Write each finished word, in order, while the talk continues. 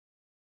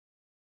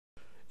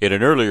In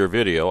an earlier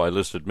video, I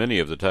listed many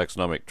of the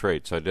taxonomic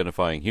traits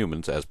identifying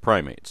humans as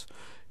primates.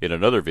 In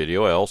another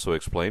video, I also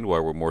explained why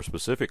we're more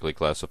specifically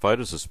classified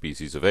as a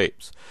species of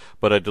apes.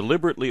 But I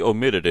deliberately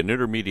omitted an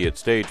intermediate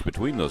stage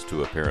between those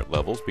two apparent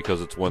levels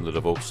because it's one that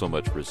evokes so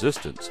much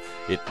resistance.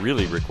 It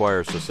really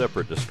requires a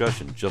separate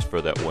discussion just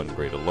for that one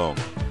trait alone.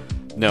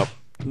 Now,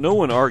 no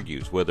one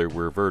argues whether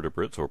we're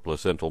vertebrates or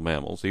placental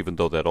mammals, even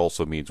though that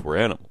also means we're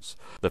animals.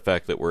 The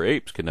fact that we're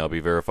apes can now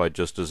be verified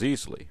just as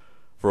easily.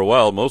 For a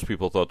while, most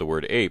people thought the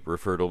word ape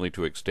referred only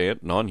to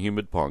extant,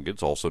 non-human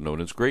pongans, also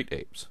known as great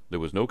apes. There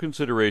was no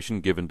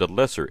consideration given to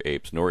lesser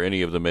apes, nor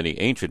any of the many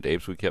ancient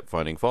apes we kept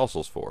finding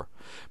fossils for.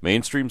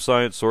 Mainstream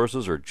science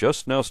sources are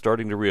just now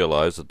starting to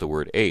realize that the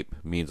word ape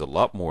means a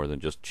lot more than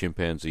just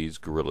chimpanzees,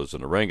 gorillas,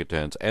 and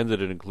orangutans, and that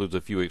it includes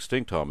a few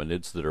extinct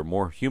hominids that are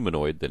more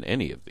humanoid than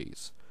any of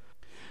these.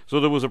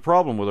 So there was a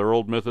problem with our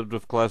old method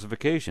of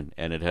classification,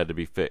 and it had to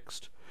be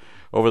fixed.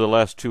 Over the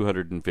last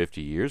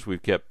 250 years,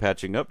 we've kept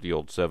patching up the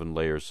old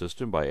 7-layer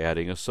system by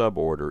adding a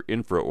suborder,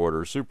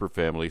 infraorder,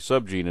 superfamily,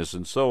 subgenus,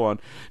 and so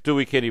on, till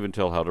we can't even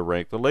tell how to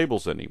rank the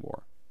labels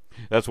anymore.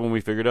 That's when we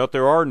figured out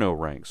there are no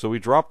ranks, so we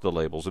dropped the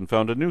labels and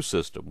found a new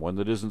system, one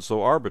that isn't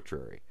so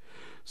arbitrary.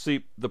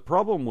 See, the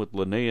problem with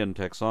Linnaean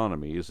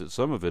taxonomy is that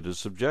some of it is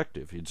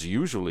subjective. It's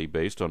usually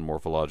based on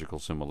morphological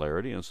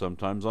similarity and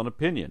sometimes on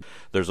opinion.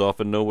 There's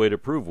often no way to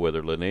prove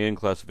whether Linnaean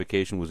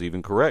classification was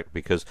even correct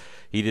because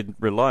he didn't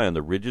rely on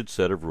the rigid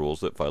set of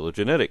rules that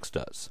phylogenetics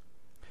does.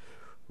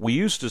 We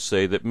used to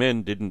say that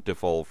men didn't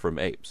evolve from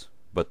apes,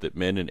 but that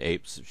men and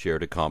apes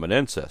shared a common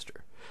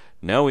ancestor.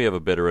 Now we have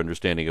a better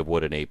understanding of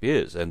what an ape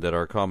is, and that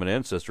our common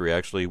ancestry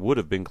actually would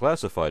have been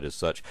classified as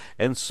such,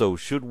 and so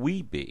should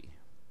we be.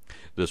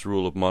 This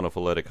rule of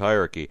monophyletic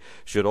hierarchy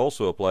should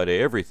also apply to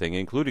everything,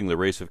 including the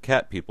race of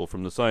cat people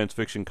from the science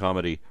fiction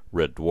comedy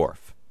Red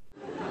Dwarf.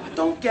 I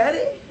don't get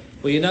it.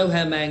 Well, you know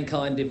how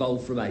mankind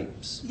evolved from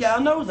apes? Yeah, I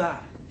know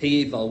that.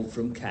 He evolved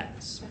from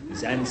cats.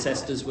 His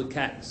ancestors were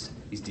cats.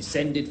 He's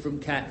descended from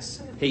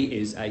cats. He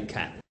is a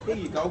cat. Here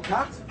you go,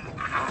 cat.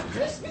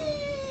 Crispy!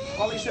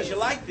 Polly says you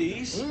like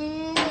these.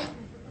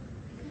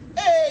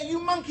 Hey, you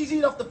monkeys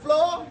eat off the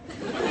floor?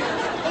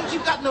 Ain't you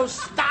got no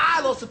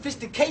style or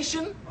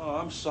sophistication? Oh,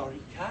 I'm sorry,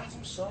 cat.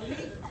 I'm sorry.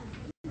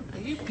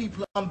 You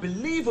people are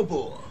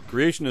unbelievable.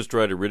 Creationists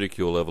try to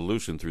ridicule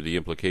evolution through the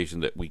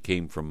implication that we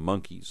came from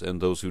monkeys, and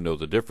those who know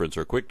the difference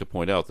are quick to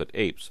point out that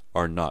apes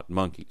are not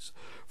monkeys.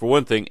 For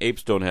one thing,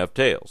 apes don't have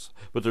tails,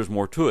 but there's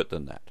more to it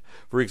than that.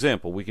 For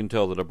example, we can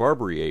tell that a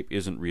Barbary ape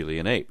isn't really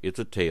an ape, it's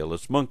a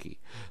tailless monkey.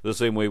 The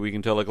same way we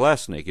can tell a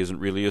glass snake isn't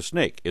really a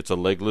snake, it's a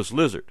legless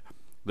lizard.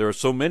 There are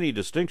so many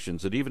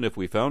distinctions that even if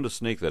we found a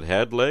snake that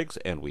had legs,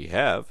 and we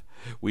have,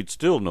 we'd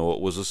still know it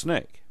was a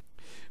snake.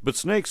 But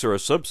snakes are a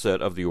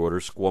subset of the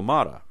order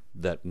Squamata.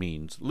 That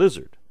means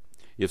lizard.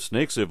 If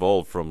snakes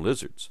evolved from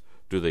lizards,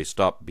 do they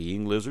stop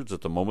being lizards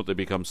at the moment they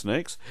become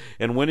snakes?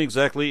 And when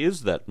exactly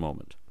is that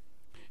moment?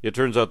 It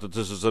turns out that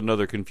this is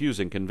another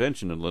confusing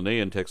convention in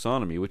Linnaean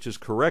taxonomy, which is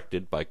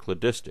corrected by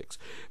cladistics.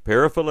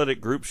 Paraphyletic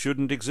groups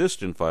shouldn't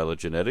exist in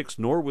phylogenetics,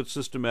 nor would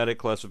systematic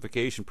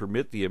classification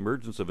permit the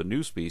emergence of a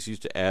new species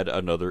to add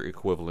another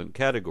equivalent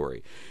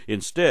category.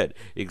 Instead,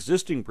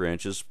 existing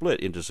branches split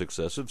into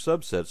successive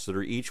subsets that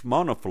are each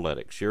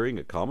monophyletic, sharing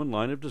a common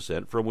line of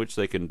descent from which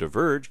they can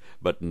diverge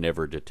but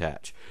never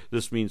detach.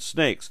 This means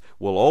snakes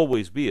will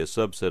always be a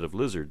subset of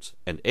lizards,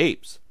 and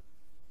apes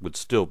would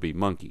still be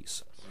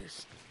monkeys.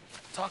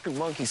 Talking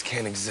monkeys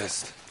can't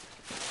exist.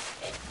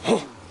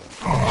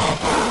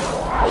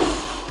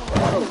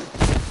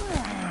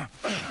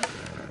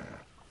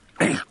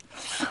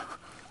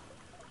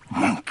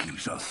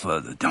 Monkeys are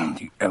further down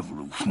the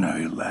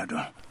evolutionary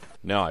ladder.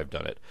 Now I've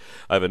done it.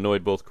 I've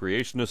annoyed both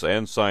creationists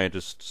and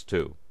scientists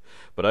too.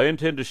 But I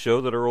intend to show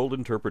that our old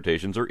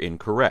interpretations are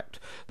incorrect,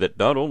 that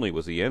not only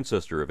was the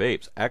ancestor of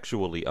apes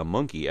actually a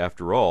monkey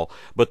after all,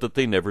 but that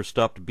they never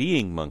stopped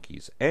being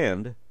monkeys,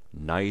 and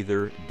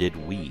neither did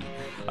we.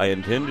 I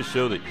intend to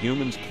show that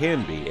humans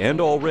can be, and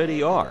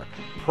already are,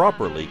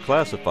 properly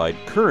classified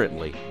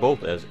currently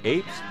both as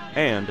apes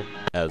and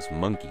as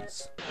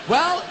monkeys.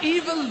 Well,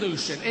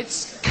 evolution,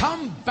 it's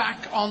come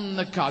back on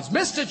the cards.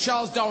 Mr.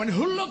 Charles Darwin,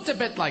 who looked a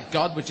bit like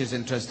God, which is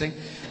interesting,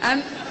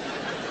 and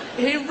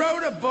he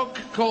wrote a book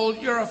called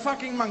You're a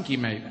Fucking Monkey,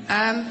 Mate.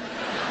 And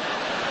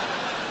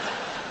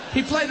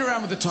he played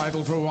around with the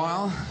title for a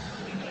while.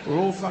 We're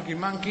all fucking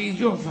monkeys.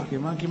 You're a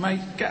fucking monkey,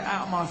 mate. Get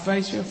out of my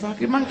face, you're a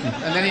fucking monkey.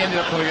 And then he ended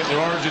up calling it The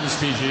Origin of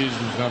Species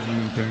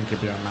and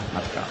Principia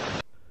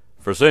Mathematica.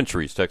 For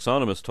centuries,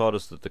 taxonomists taught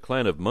us that the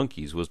clan of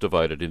monkeys was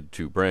divided into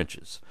two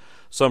branches.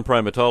 Some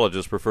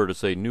primatologists prefer to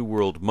say New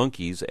World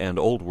monkeys and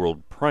Old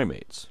World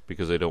primates,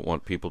 because they don't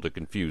want people to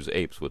confuse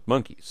apes with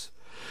monkeys.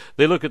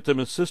 They look at them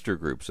as sister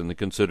groups, and they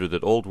consider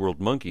that Old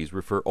World monkeys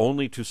refer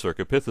only to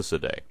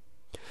Cercopithecidae.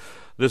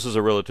 This is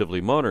a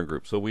relatively modern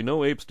group, so we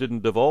know apes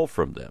didn't evolve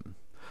from them.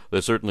 They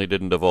certainly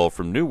didn't evolve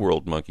from New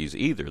World monkeys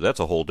either. That's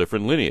a whole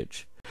different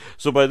lineage.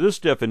 So by this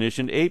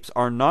definition, apes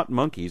are not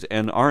monkeys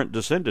and aren't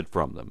descended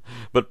from them.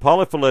 But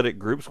polyphyletic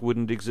groups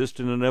wouldn't exist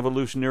in an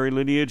evolutionary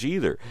lineage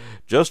either.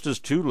 Just as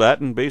two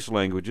Latin-based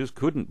languages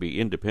couldn't be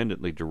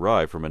independently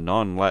derived from a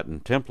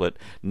non-Latin template,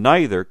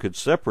 neither could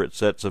separate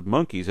sets of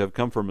monkeys have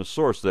come from a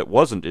source that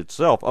wasn't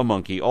itself a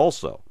monkey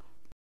also.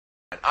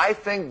 I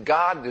think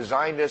God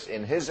designed us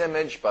in His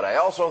image, but I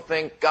also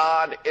think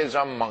God is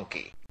a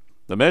monkey.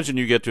 Imagine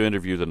you get to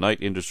interview the Night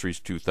Industries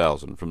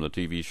 2000 from the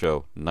TV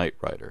show Knight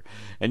Rider,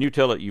 and you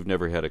tell it you've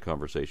never had a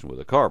conversation with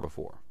a car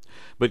before.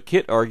 But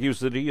Kit argues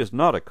that he is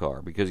not a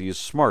car because he is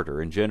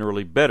smarter and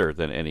generally better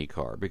than any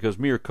car, because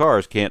mere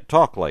cars can't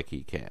talk like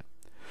he can.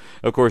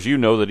 Of course, you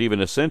know that even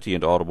a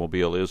sentient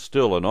automobile is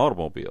still an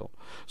automobile.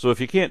 So if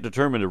you can't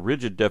determine a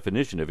rigid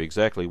definition of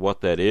exactly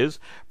what that is,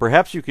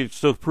 perhaps you could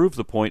still prove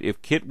the point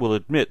if Kit will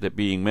admit that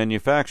being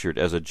manufactured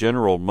as a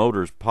General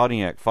Motors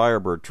Pontiac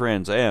Firebird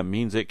Trans Am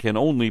means it can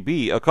only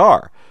be a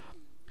car.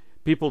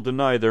 People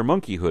deny their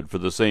monkeyhood for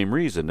the same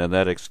reason, and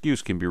that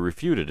excuse can be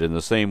refuted in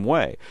the same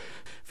way.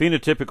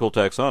 Phenotypical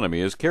taxonomy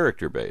is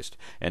character-based,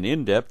 an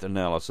in-depth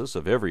analysis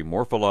of every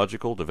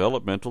morphological,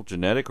 developmental,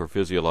 genetic, or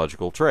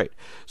physiological trait.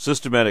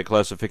 Systematic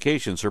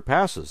classification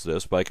surpasses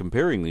this by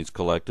comparing these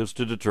collectives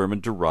to determine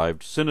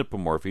derived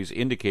synapomorphies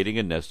indicating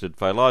a nested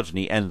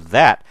phylogeny, and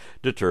that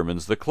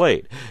determines the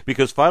clade,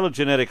 because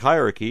phylogenetic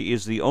hierarchy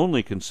is the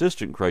only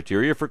consistent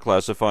criteria for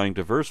classifying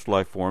diverse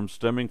life forms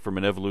stemming from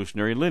an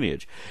evolutionary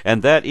lineage,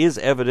 and that is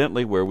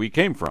evidently where we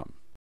came from.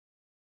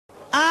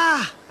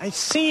 Ah, I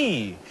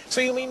see.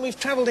 So you mean we've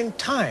traveled in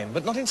time,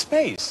 but not in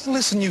space?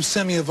 Listen, you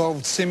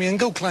semi-evolved simian,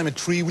 go climb a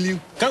tree, will you?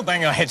 Don't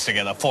bang your heads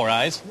together, Four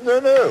Eyes.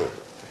 No.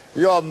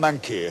 Your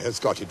monkey has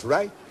got it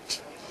right.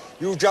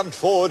 You jumped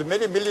forward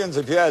many millions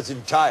of years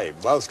in time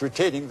whilst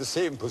retaining the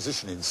same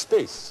position in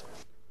space.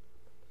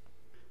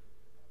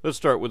 Let's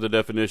start with the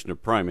definition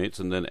of primates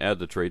and then add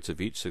the traits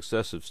of each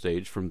successive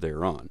stage from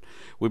there on.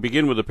 We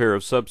begin with a pair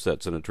of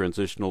subsets and a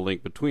transitional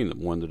link between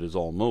them, one that is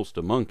almost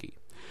a monkey.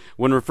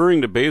 When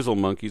referring to basal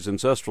monkeys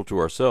ancestral to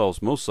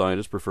ourselves, most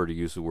scientists prefer to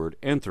use the word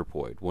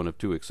anthropoid, one of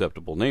two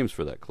acceptable names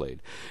for that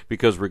clade,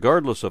 because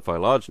regardless of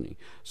phylogeny,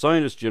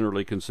 scientists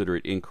generally consider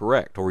it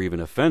incorrect, or even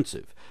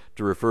offensive,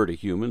 to refer to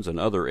humans and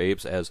other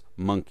apes as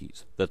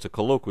monkeys. That's a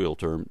colloquial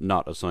term,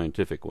 not a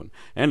scientific one,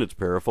 and it's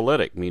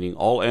paraphyletic, meaning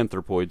all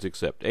anthropoids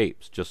except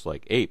apes, just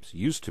like apes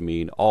used to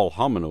mean all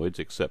hominoids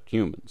except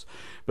humans.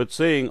 But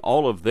saying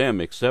all of them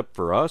except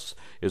for us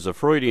is a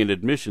Freudian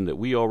admission that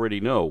we already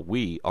know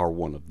we are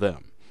one of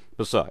them.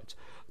 Besides,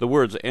 the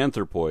words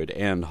anthropoid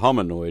and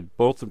hominoid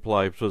both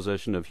imply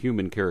possession of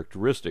human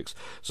characteristics,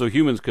 so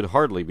humans could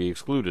hardly be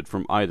excluded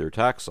from either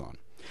taxon.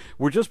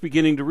 We're just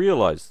beginning to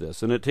realize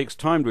this, and it takes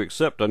time to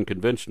accept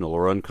unconventional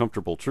or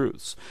uncomfortable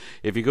truths.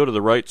 If you go to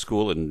the right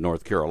school in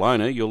North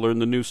Carolina, you'll learn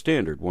the new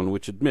standard, one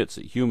which admits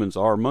that humans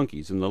are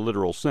monkeys in the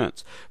literal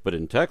sense. But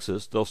in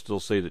Texas, they'll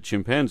still say that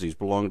chimpanzees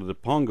belong to the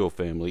Pongo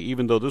family,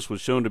 even though this was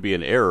shown to be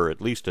an error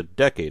at least a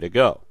decade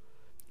ago.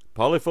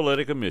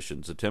 Polyphyletic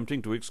omissions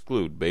attempting to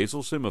exclude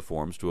basal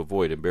simiforms to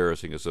avoid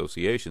embarrassing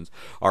associations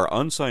are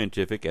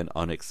unscientific and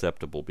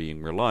unacceptable,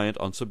 being reliant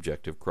on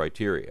subjective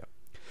criteria.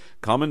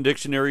 Common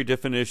dictionary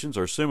definitions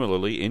are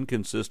similarly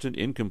inconsistent,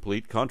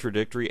 incomplete,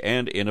 contradictory,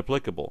 and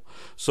inapplicable.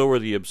 So are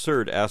the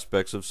absurd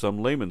aspects of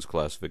some layman's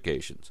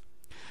classifications.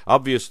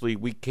 Obviously,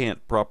 we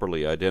can't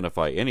properly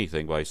identify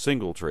anything by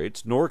single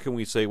traits, nor can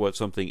we say what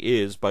something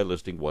is by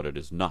listing what it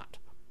is not.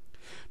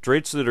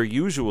 Traits that are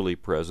usually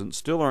present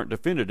still aren't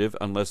definitive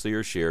unless they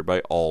are shared by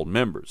all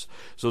members.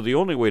 So the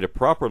only way to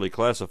properly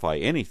classify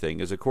anything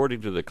is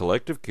according to the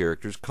collective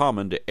characters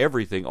common to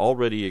everything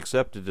already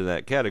accepted in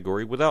that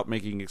category without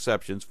making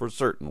exceptions for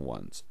certain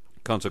ones.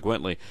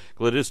 Consequently,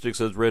 cladistics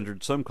has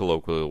rendered some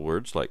colloquial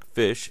words like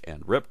fish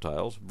and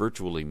reptiles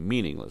virtually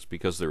meaningless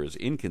because they're as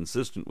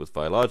inconsistent with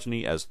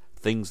phylogeny as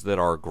things that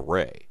are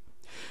gray.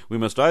 We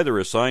must either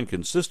assign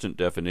consistent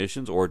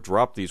definitions or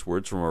drop these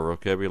words from our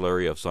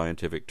vocabulary of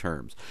scientific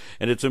terms.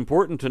 And it's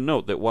important to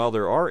note that while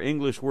there are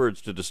English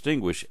words to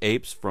distinguish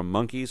apes from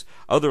monkeys,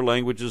 other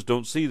languages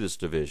don't see this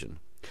division.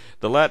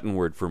 The Latin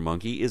word for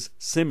monkey is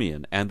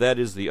simian, and that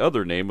is the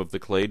other name of the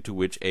clade to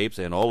which apes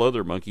and all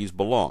other monkeys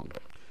belong.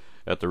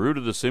 At the root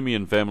of the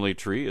simian family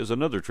tree is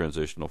another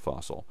transitional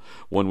fossil,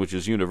 one which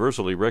is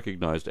universally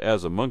recognized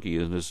as a monkey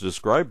and is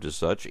described as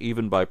such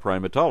even by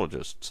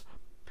primatologists.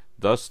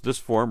 Thus, this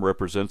form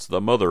represents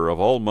the mother of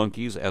all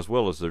monkeys as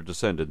well as their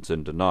descendants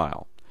in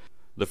denial.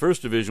 The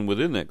first division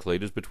within that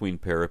clade is between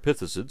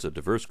parapithecids, a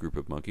diverse group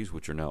of monkeys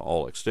which are now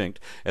all extinct,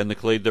 and the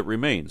clade that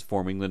remains,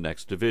 forming the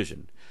next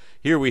division.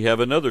 Here we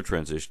have another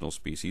transitional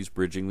species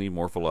bridging the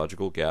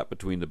morphological gap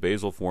between the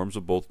basal forms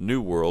of both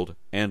New World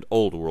and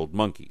Old World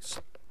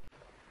monkeys.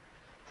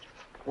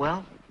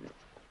 Well,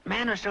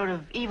 man are sort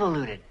of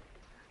evoluted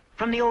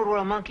from the Old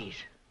World monkeys.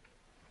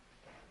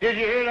 Did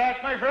you hear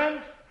that, my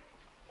friend?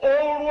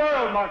 Old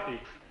World monkey.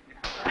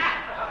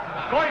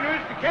 Going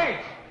to is the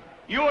case.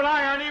 You and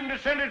I aren't even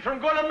descended from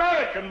good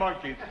American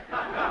monkeys.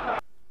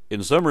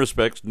 In some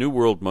respects, New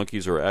World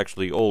monkeys are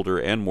actually older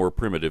and more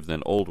primitive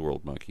than Old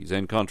World monkeys,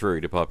 and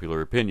contrary to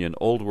popular opinion,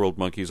 Old World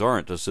monkeys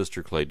aren't a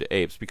sister clade to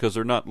apes because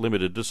they're not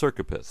limited to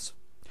cercopiths.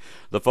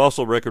 The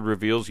fossil record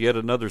reveals yet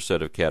another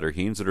set of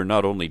catarrhines that are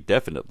not only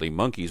definitely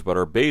monkeys, but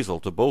are basal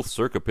to both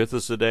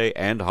Cercopithecidae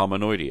and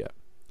Hominoidea.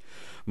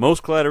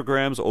 Most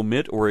cladograms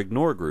omit or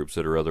ignore groups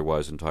that are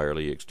otherwise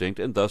entirely extinct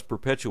and thus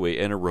perpetuate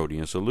an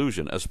erroneous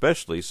illusion,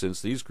 especially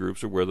since these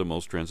groups are where the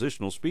most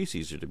transitional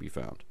species are to be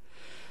found.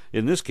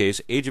 In this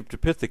case,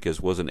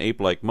 Aegyptopithecus was an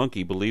ape-like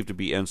monkey believed to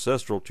be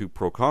ancestral to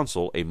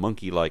Proconsul, a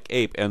monkey-like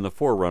ape, and the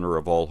forerunner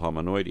of all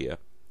Hominoidea.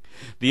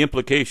 The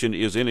implication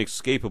is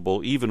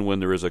inescapable even when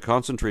there is a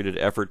concentrated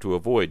effort to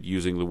avoid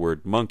using the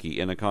word monkey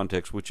in a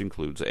context which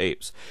includes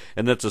apes,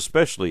 and that's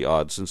especially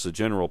odd since the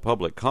general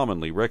public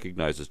commonly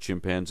recognizes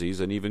chimpanzees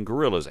and even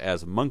gorillas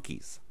as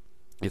monkeys.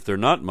 If they're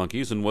not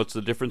monkeys, then what's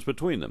the difference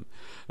between them?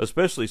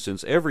 Especially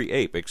since every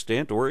ape,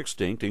 extant or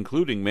extinct,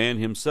 including man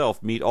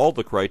himself, meet all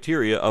the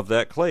criteria of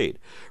that clade.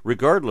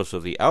 Regardless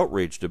of the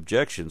outraged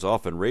objections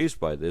often raised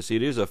by this,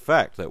 it is a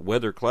fact that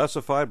whether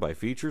classified by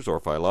features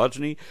or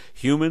phylogeny,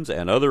 humans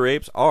and other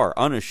apes are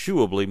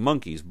uneschewably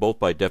monkeys, both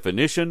by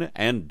definition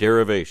and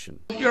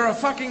derivation. You're a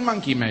fucking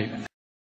monkey, mate.